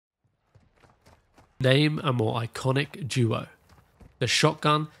Name a more iconic duo. The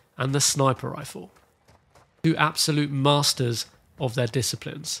shotgun and the sniper rifle. Two absolute masters of their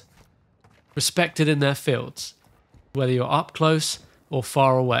disciplines. Respected in their fields. Whether you're up close or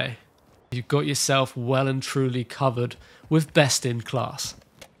far away, you've got yourself well and truly covered with best in class.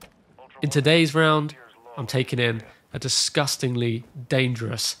 In today's round, I'm taking in a disgustingly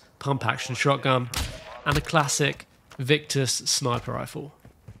dangerous pump action shotgun and a classic Victus sniper rifle.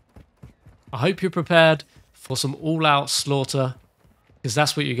 I hope you're prepared for some all-out slaughter, because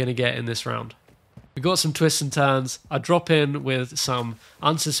that's what you're going to get in this round. We've got some twists and turns. I drop in with some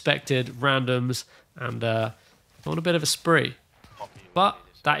unsuspected randoms and on a bit of a spree. But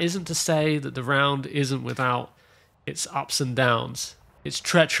that isn't to say that the round isn't without its ups and downs. It's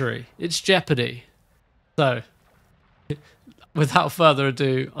treachery. It's jeopardy. So, without further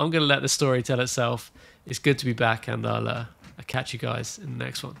ado, I'm going to let the story tell itself. It's good to be back, and I'll catch you guys in the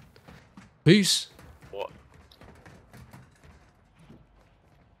next one. Peace. What?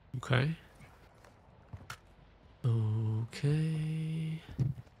 Okay. Okay.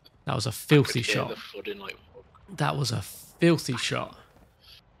 That was a filthy shot. That was a filthy shot.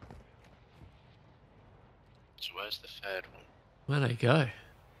 So where's the third one? Where'd they go?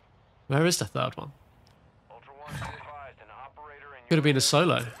 Where is the third one? Could have been a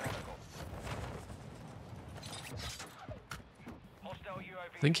solo.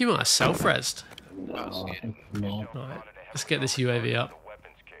 I think he might have self-resed. Right, let's get this UAV up.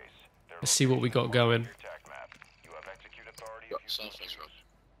 Let's see what we got going.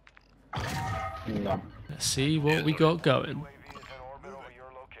 Let's see what we got going.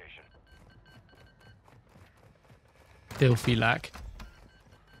 Filthy lag.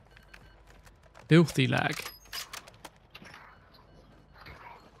 Filthy lag.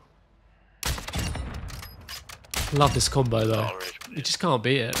 Love this combo though. You just can't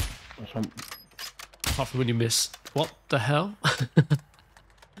beat it. Apart from when you miss. What the hell?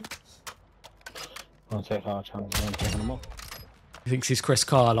 I'll take our chances on taking them off. He thinks he's Chris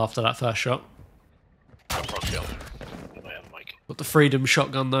Kyle after that first shot. Got the freedom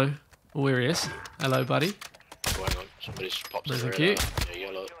shotgun though. Oh, here he is. Hello, buddy. No, thank you.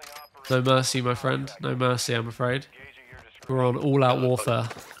 No mercy, my friend. No mercy, I'm afraid. We're on all-out warfare.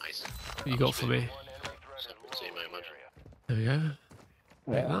 What you got for me? There we go.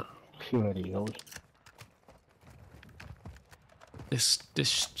 Like that. This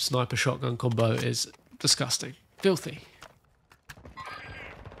sniper shotgun combo is disgusting. Filthy.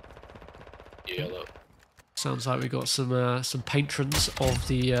 Sounds like we got some patrons of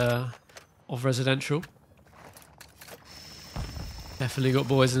the of residential. Definitely got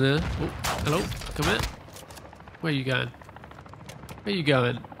boys in there. Oh, hello, come here. Where you going? Where you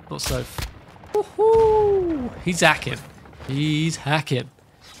going? Not so. Woohoo! He's hacking. He's hacking.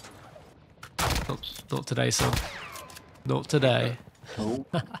 Not today, son. Not today. Oh.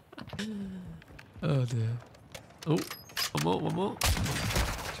 Oh dear. Oh, one more.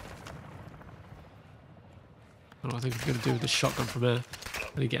 I don't know what I think I'm going to do with this shotgun from here.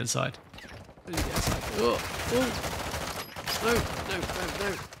 Let me get inside. Oh, oh. No.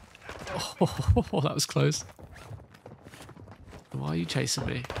 Oh, that was close. Why are you chasing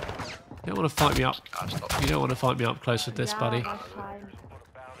me? You don't want to fight me up. You don't want to fight me up close with this, buddy.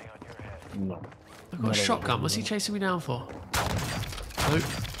 No. I've got a shotgun. What's he chasing me down for?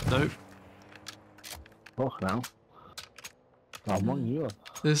 Nope. Fuck now. I'm on you.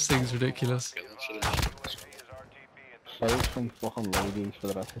 This thing's ridiculous. Save some fucking ladies for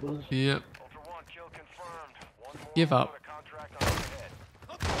the rest of us. Yep. Give up.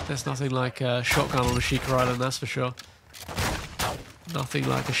 There's nothing like a shotgun on a Sheikah Island, that's for sure. Nothing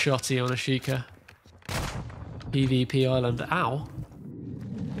like a shotty on a Sheikah. PvP Island. Ow.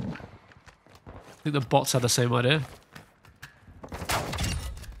 I think the bots had the same idea.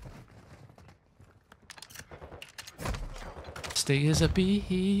 Sting is a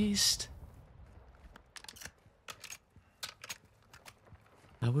beast.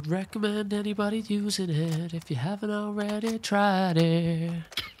 I would recommend anybody using it if you haven't already tried it.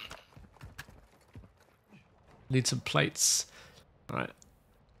 Need some plates. Alright.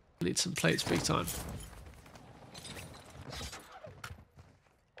 Need some plates big time.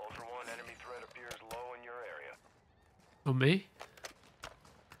 Ultra One, enemy threat appears low in your area. On me?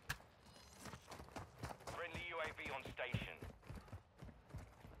 Friendly UAV on station.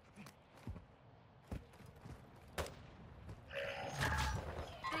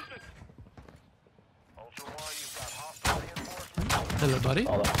 Ultra One, you've got hostile reinforcements. Hello, buddy.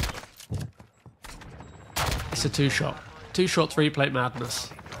 It's a two-shot. Two-shot, three-plate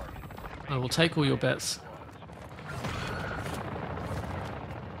madness. I will take all your bets.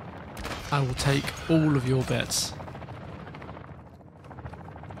 I will take all of your bets.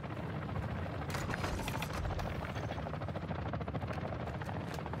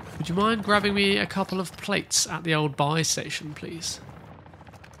 Would you mind grabbing me a couple of plates at the old buy station, please?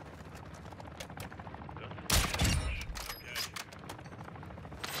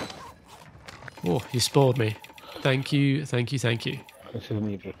 Oh, you spoiled me. Thank you, thank you, thank you. Considering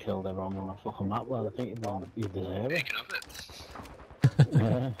you just killed everyone on the fucking map, well, I think you deserve You it. can have it.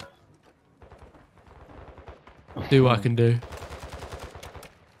 Yeah. Do what I can do.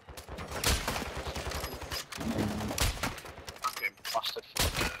 I'm getting blasted for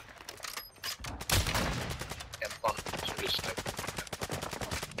getting bumped. It's really slow.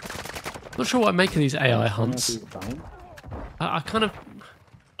 Not sure what I make of these AI hunts. I kind of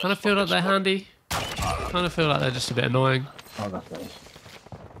feel like they're handy. Kind of feel like they're just a bit annoying. Oh, that's nice.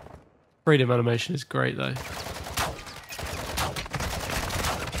 Freedom animation is great though.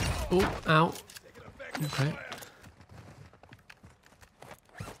 Oh, ow. Okay.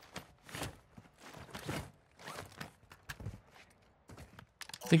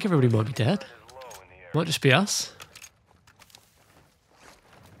 I think everybody might be dead. Might just be us.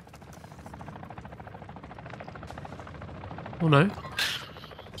 Oh no.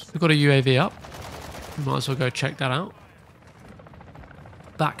 We've got a UAV up. We might as well go check that out.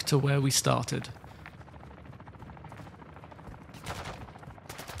 Back to where we started.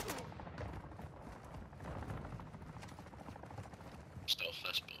 Still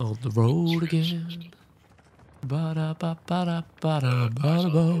first ball. On the road again.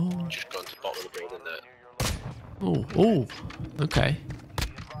 Ba-da-ba-ba-da-ba-da-ba-da-bo. Just gone to the bottom of the building there. Oh, oh, okay.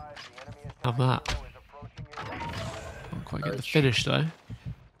 Have that. Can't quite get the finish though.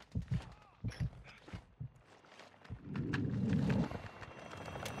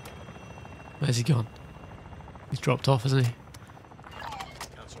 Where's he gone? He's dropped off, hasn't he?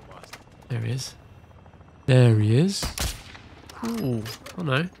 There he is. There he is. Ooh, oh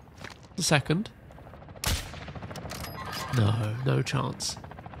no. A second. No, no chance.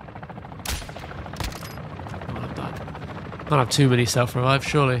 Can't have that. Can't have too many self-revives,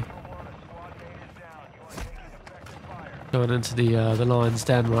 surely. Going into the lion's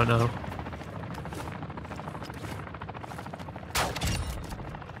den right now.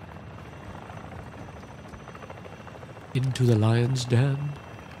 Into the lion's den.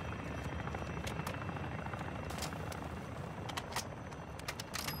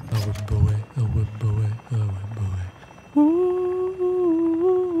 A wimboe, a wimboe, a wimboe. Ooh,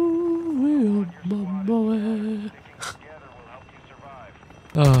 wimboe.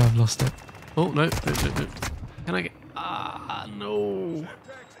 Oh, I've lost it. Oh, no, no, no, no. Can I get... Ah, no.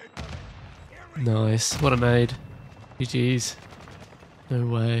 Nice. What a nade. GG's. No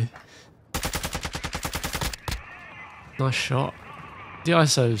way. Nice shot. The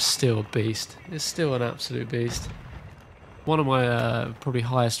ISO's still a beast. It's still an absolute beast. One of my probably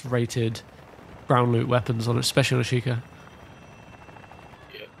highest rated ground loot weapons on it, especially on a Sheikah.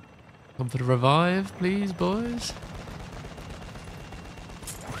 Yeah. Come for the revive, please, boys.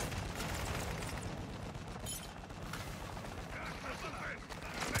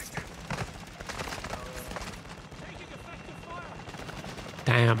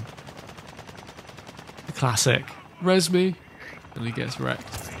 Damn. Classic. Res me. And he gets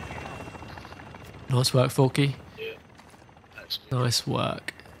wrecked. Nice work, Forky. Yeah. That's good. Nice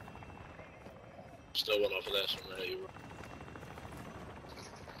work. Still one over there somewhere. You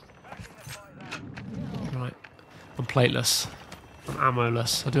Right. I'm plateless. I'm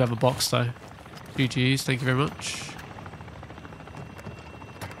ammo-less. I do have a box though. GG's, thank you very much.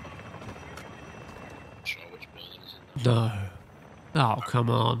 not sure which building is in there. No. Oh, come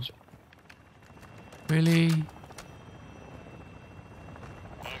on. Really?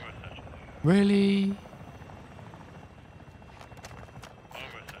 Really?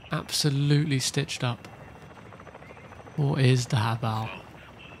 Absolutely stitched up. What is that about?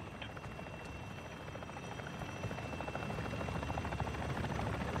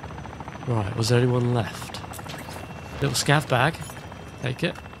 Right, was there anyone left? Little scav bag. Take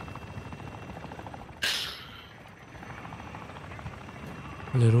it.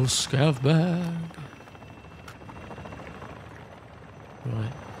 Little scav bag.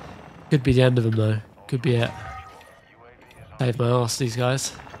 Right. Could be the end of them though. Could be it. Save my arse, these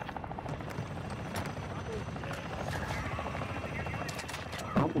guys. I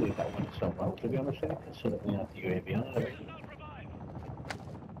can't believe that went so well, to be honest, considering we had the UAV on it.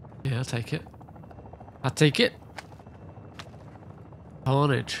 Yeah, I'll take it. I'll take it.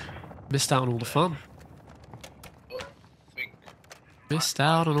 Carnage. Missed out on all the fun. Oh, I think Missed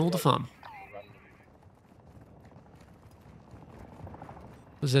out on all the fun. random.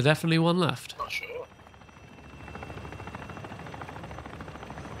 Was there definitely one left? Not sure.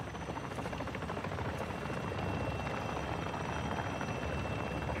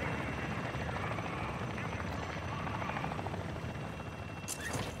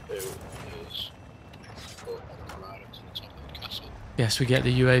 Who is up on the right to the top of the castle? Yes, we get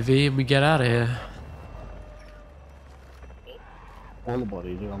the UAV and we get out of here. All the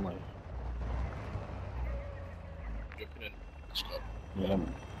bodies are on like. Jumping in. Let's go. Yeah.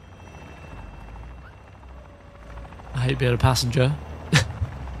 I hate being a passenger.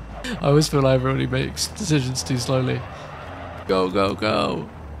 I always feel like everybody makes decisions too slowly. Go, go, go.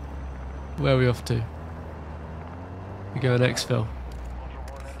 Where are we off to? We go next, Phil. Ultra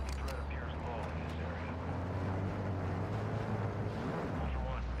One, enemy threat appears low in this area. Ultra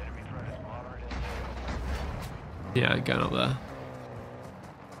One, enemy threat is moderate in scale. Yeah, going up there.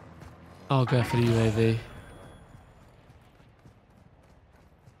 I'll go for the UAV.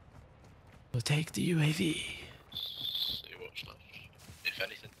 We'll take the UAV. See what's left. If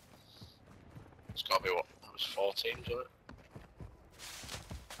anything. It's gotta be what? That was 4 teams, wasn't it?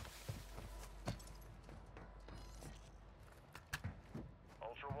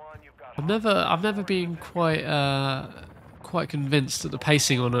 Ultra One, you've got I've never been quite convinced that the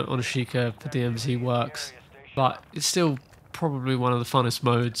pacing on a Sheikah for DMZ works, but it's still probably one of the funnest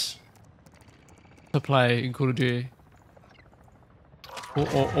modes to play in Call of Duty, or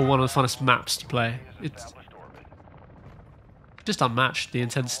one of the funnest maps to play. It's just unmatched, the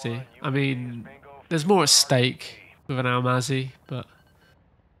intensity. I mean, there's more at stake with an Almazi, but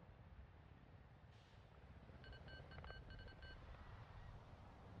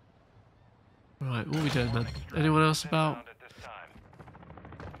right, what are we doing, man? Anyone else about? at this time.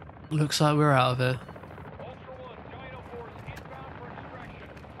 Looks like we're out of here. Ultra One, Dino Force inbound for extraction.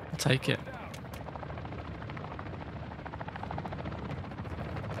 I'll take it.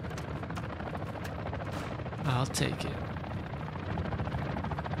 I'll take it.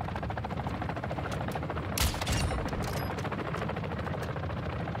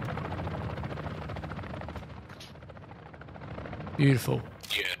 Beautiful.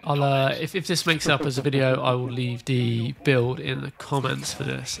 Yeah. I'll if this makes it up as a video, I will leave the build in the comments for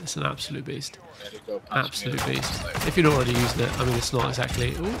this. It's an absolute beast. There you go, pass me Absolute a- beast. If you're not already using it, I mean, it's not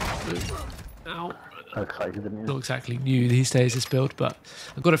exactly. Ooh, ow. Excited, didn't Not you? exactly new these days, this build, but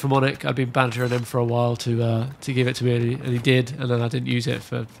I got it from Onic. I've been badgering him for a while to give it to me, and he did, and then I didn't use it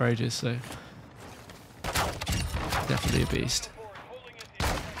for ages, so definitely a beast.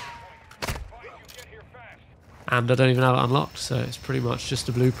 And I don't even have it unlocked, so it's pretty much just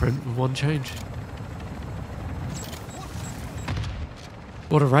a blueprint with one change.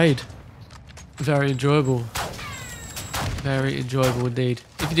 What a raid. Very enjoyable. Very enjoyable indeed.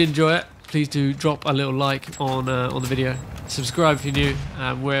 If you did enjoy it, please do drop a little like on the video. Subscribe if you're new.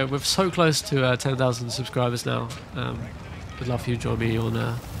 We're so close to 10,000 subscribers now. Would love for you to join me on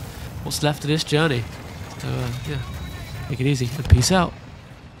what's left of this journey. So yeah, take it easy and peace out.